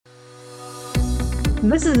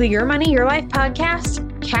This is the Your Money, Your Life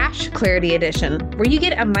podcast, Cash Clarity Edition, where you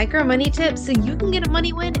get a micro money tip so you can get a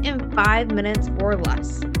money win in 5 minutes or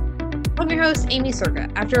less. I'm your host, Amy Circa.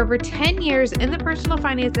 After over 10 years in the personal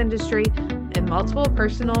finance industry and multiple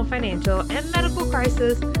personal, financial, and medical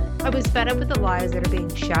crises, I was fed up with the lies that are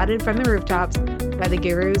being shouted from the rooftops by the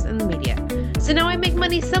gurus and the media. So now I make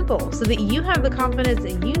money simple so that you have the confidence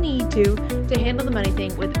that you need to handle the money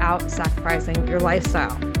thing without sacrificing your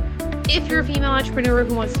lifestyle. If you're a female entrepreneur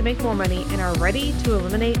who wants to make more money and are ready to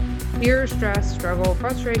eliminate fear, stress, struggle,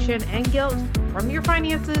 frustration, and guilt from your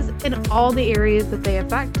finances in all the areas that they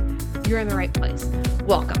affect, you're in the right place.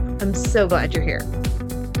 Welcome. I'm so glad you're here.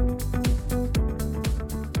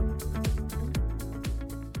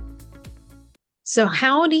 So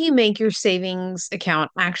how do you make your savings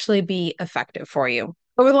account actually be effective for you?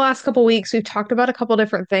 Over the last couple of weeks, we've talked about a couple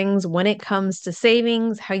different things when it comes to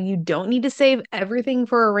savings, how you don't need to save everything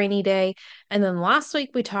for a rainy day. And then last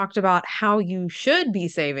week, we talked about how you should be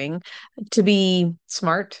saving to be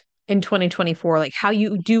smart in 2024, like how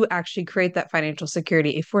you do actually create that financial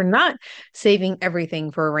security if we're not saving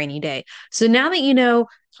everything for a rainy day. So now that you know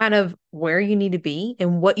kind of where you need to be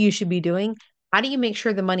and what you should be doing, how do you make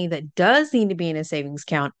sure the money that does need to be in a savings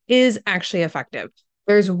account is actually effective?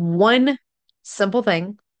 There's one simple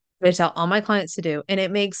thing that I tell all my clients to do, and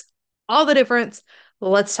it makes all the difference.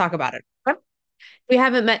 Let's talk about it. Okay? If we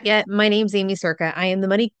haven't met yet, my name's Amy Circa. I am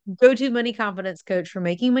the go-to money confidence coach for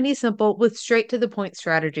making money simple with straight to the point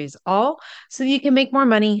strategies, all so you can make more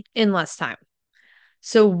money in less time.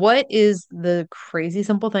 So what is the crazy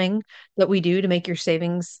simple thing that we do to make your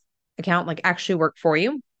savings account like actually work for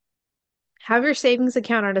you? Have your savings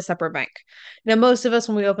account at a separate bank. Now, most of us,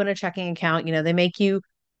 when we open a checking account, they make you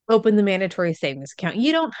open the mandatory savings account.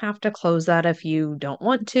 You don't have to close that if you don't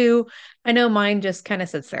want to. I know mine just kind of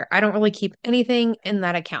sits there. I don't really keep anything in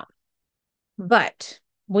that account. But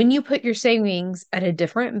when you put your savings at a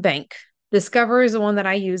different bank, Discover is the one that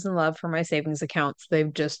I use and love for my savings accounts.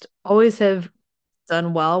 They've just always have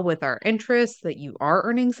done well with our interest, that you are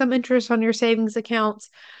earning some interest on your savings accounts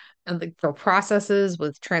and the processes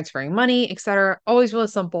with transferring money, etc. Always really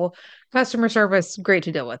simple. Customer service, great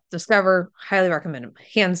to deal with. Discover, highly recommend them,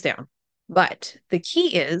 hands down. But the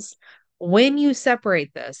key is when you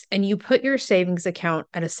separate this and you put your savings account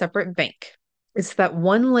at a separate bank, it's that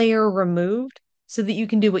one layer removed so that you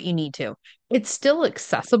can do what you need to. It's still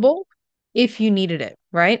accessible if you needed it,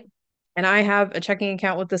 right? And I have a checking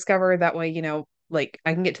account with Discover. That way, like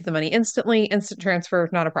I can get to the money instantly, instant transfer,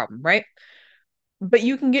 not a problem, right? But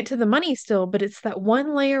you can get to the money still, but it's that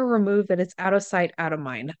one layer removed that it's out of sight, out of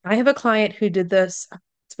mind. I have a client who did this.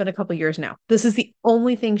 It's been a couple years now. This is the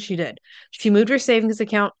only thing she did. She moved her savings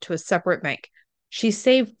account to a separate bank. She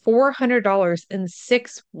saved $400 in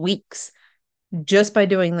 6 weeks just by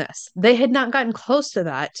doing this. They had not gotten close to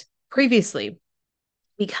that previously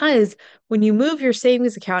because when you move your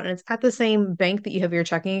savings account and it's at the same bank that you have your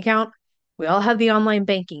checking account, we all have the online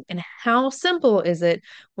banking. And how simple is it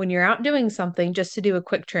when you're out doing something just to do a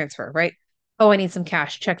quick transfer, right? Oh, I need some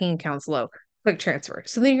cash, checking account's low, quick transfer.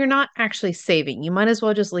 So then you're not actually saving. You might as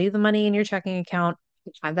well just leave the money in your checking account,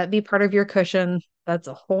 have that be part of your cushion. That's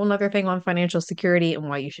a whole nother thing on financial security and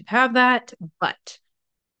why you should have that. But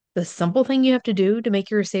the simple thing you have to do to make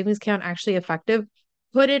your savings account actually effective,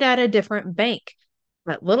 put it at a different bank.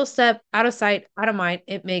 That little step, out of sight, out of mind,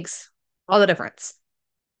 it makes all the difference.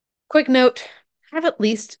 Quick note, have at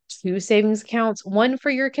least two savings accounts, one for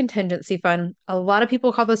your contingency fund. A lot of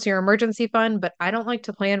people call this your emergency fund, but I don't like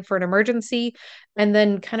to plan for an emergency and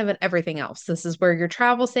then kind of an everything else. This is where your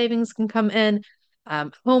travel savings can come in,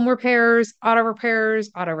 home repairs, auto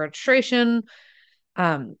registration,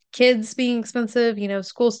 kids being expensive,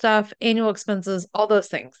 school stuff, annual expenses, all those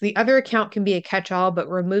things. The other account can be a catch-all, but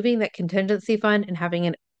removing that contingency fund and having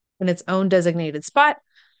it in its own designated spot,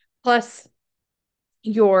 plus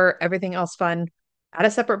your everything else fund at a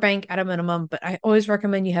separate bank at a minimum, but I always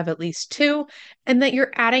recommend you have at least two and that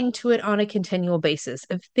you're adding to it on a continual basis.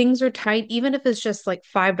 If things are tight, even if it's just like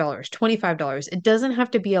 $5, $25, it doesn't have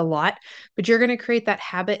to be a lot, but you're going to create that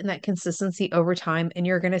habit and that consistency over time, and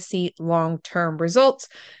you're going to see long-term results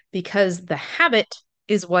because the habit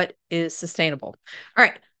is what is sustainable. All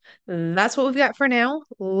right. That's what we've got for now.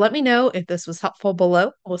 Let me know if this was helpful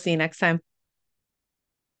below. We'll see you next time.